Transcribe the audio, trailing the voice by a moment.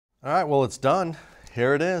All right, well, it's done.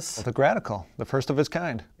 Here it is. The Gratical, the first of its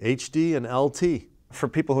kind. HD and LT. For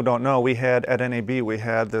people who don't know, we had at NAB, we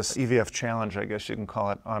had this EVF challenge, I guess you can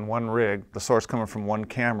call it, on one rig, the source coming from one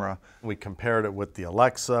camera. We compared it with the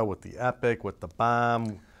Alexa, with the Epic, with the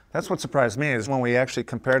Bomb. That's what surprised me, is when we actually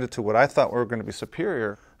compared it to what I thought were going to be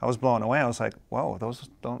superior, I was blown away. I was like, whoa, those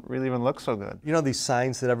don't really even look so good. You know these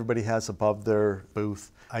signs that everybody has above their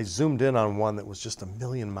booth? I zoomed in on one that was just a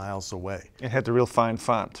million miles away. It had the real fine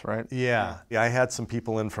font, right? Yeah, I had some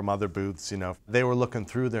people in from other booths, you know. They were looking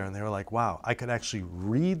through there and they were like, wow, I could actually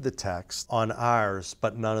read the text on ours,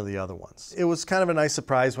 but none of the other ones. It was kind of a nice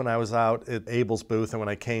surprise when I was out at Abel's booth, and when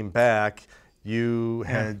I came back, you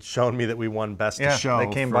had shown me that we won Best of Show. They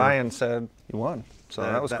came by and said, you won. So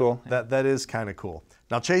that was cool. That is kind of cool.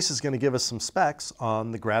 Now Chase is going to give us some specs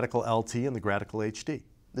on the Gratical LT and the Gratical HD.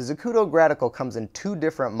 The Zacuto Gratical comes in two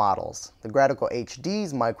different models. The Gratical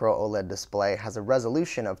HD's Micro-OLED display has a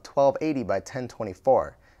resolution of 1280 by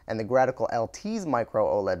 1024, and the Gratical LT's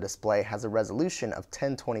Micro-OLED display has a resolution of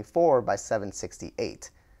 1024 by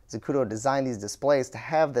 768. Zacuto designed these displays to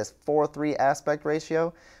have this 4:3 aspect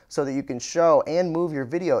ratio so that you can show and move your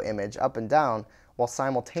video image up and down while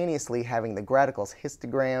simultaneously having the Gratical's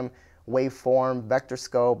histogram, waveform, vector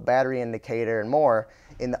scope, battery indicator, and more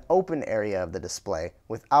in the open area of the display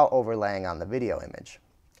without overlaying on the video image.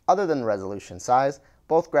 Other than the resolution size,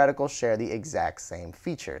 both Graticals share the exact same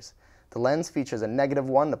features. The lens features a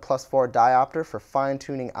 -1 to +4 diopter for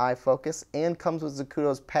fine-tuning eye focus and comes with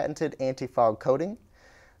Zacuto's patented anti-fog coating.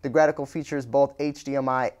 The Gratical features both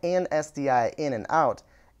HDMI and SDI in and out,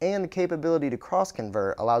 and the capability to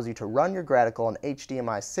cross-convert allows you to run your Gratical an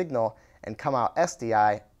HDMI signal and come out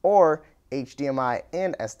SDI or HDMI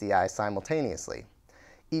and SDI simultaneously.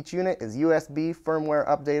 Each unit is USB firmware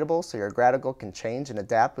updatable, so your Gratical can change and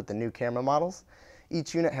adapt with the new camera models.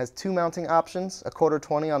 Each unit has two mounting options, a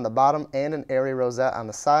 1/4-20 on the bottom and an area rosette on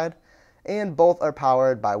the side, and both are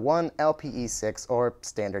powered by one LPE6 or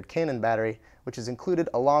standard Canon battery, which is included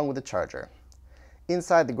along with the charger.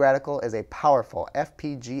 Inside the Gratical is a powerful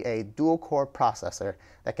FPGA dual-core processor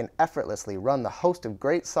that can effortlessly run the host of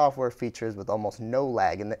great software features with almost no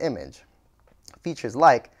lag in the image. Features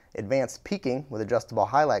like advanced peaking with adjustable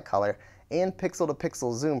highlight color and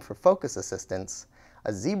pixel-to-pixel zoom for focus assistance,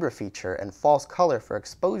 a zebra feature and false color for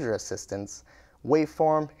exposure assistance,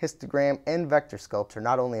 waveform, histogram, and vector scopes are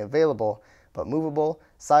not only available, but movable,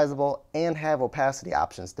 sizable, and have opacity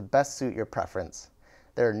options to best suit your preference.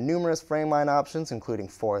 There are numerous frameline options, including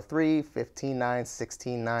 4:3, 15:9,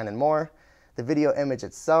 16:9, and more. The video image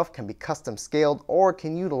itself can be custom scaled or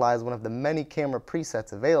can utilize one of the many camera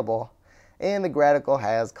presets available. And the Gratical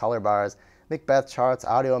has color bars, Macbeth charts,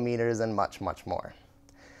 audio meters, and much, much more.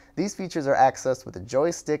 These features are accessed with a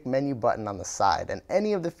joystick menu button on the side, and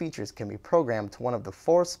any of the features can be programmed to one of the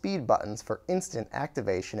 4 speed buttons for instant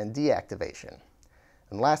activation and deactivation.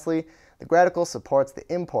 And lastly, the Gratical supports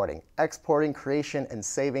the importing, exporting, creation, and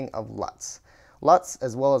saving of LUTs. LUTs,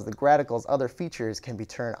 as well as the Gratical's other features, can be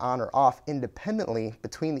turned on or off independently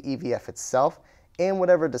between the EVF itself and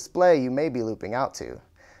whatever display you may be looping out to.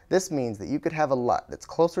 This means that you could have a LUT that's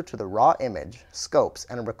closer to the raw image, scopes,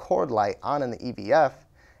 and a record light on in the EVF,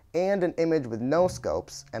 and an image with no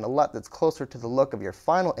scopes, and a LUT that's closer to the look of your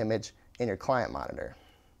final image in your client monitor.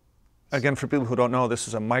 Again, for people who don't know, this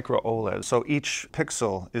is a micro-OLED, so each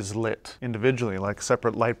pixel is lit individually, like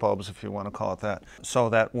separate light bulbs, if you want to call it that, so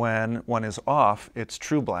that when one is off, it's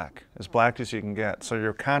true black, as black as you can get. So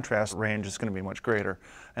your contrast range is going to be much greater,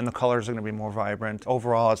 and the colors are going to be more vibrant.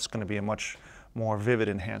 Overall, it's going to be a much more vivid,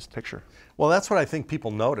 enhanced picture. Well, that's what I think people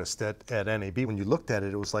noticed at NAB. When you looked at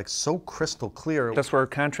it, it was like so crystal clear. That's where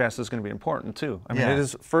contrast is going to be important too. I mean, it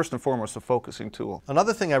is first and foremost a focusing tool.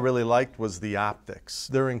 Another thing I really liked was the optics.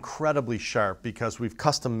 They're incredibly sharp because we've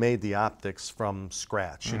custom made the optics from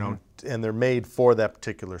scratch, you know, and they're made for that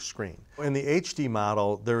particular screen. In the HD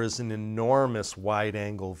model, there is an enormous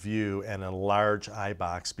wide-angle view and a large eye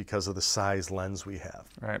box because of the size lens we have.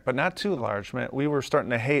 Right, but not too large. Man, we were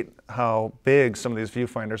starting to hate how big some of these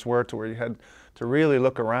viewfinders were, to where you had to really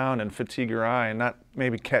look around and fatigue your eye and not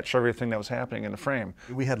maybe catch everything that was happening in the frame.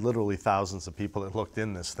 We had literally thousands of people that looked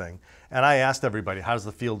in this thing, and I asked everybody, how's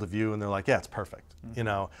the field of view? And they're like, yeah, it's perfect. You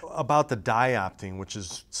know, about the diopting, which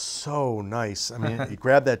is so nice. I mean, you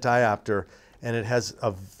grab that diopter and it has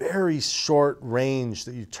a very short range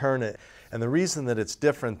that you turn it. And the reason that it's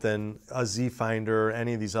different than a Z-Finder or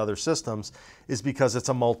any of these other systems is because it's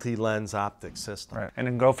a multi-lens optics system. Right, and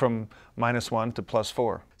it can go from -1 to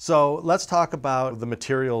 +4. So let's talk about the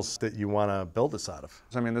materials that you want to build this out of.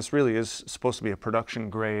 I mean, this really is supposed to be a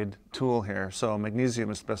production grade tool here. So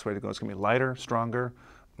magnesium is the best way to go. It's going to be lighter, stronger,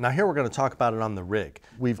 Now here we're going to talk about it on the rig.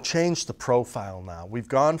 We've changed the profile now. We've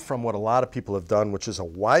gone from what a lot of people have done, which is a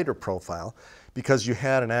wider profile, because you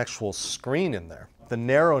had an actual screen in there. The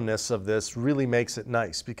narrowness of this really makes it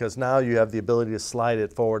nice because now you have the ability to slide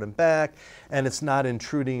it forward and back, and it's not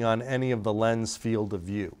intruding on any of the lens field of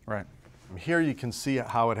view. Right. Here you can see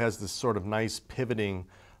how it has this sort of nice pivoting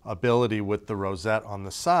ability with the rosette on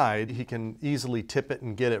the side. He can easily tip it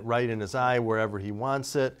and get it right in his eye wherever he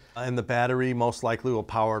wants it. And the battery most likely will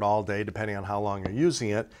power it all day depending on how long you're using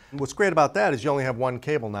it. What's great about that is you only have one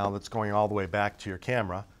cable now that's going all the way back to your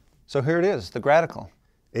camera. So here it is, the Gratical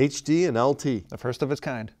HD and LT. the first of its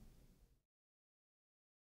kind.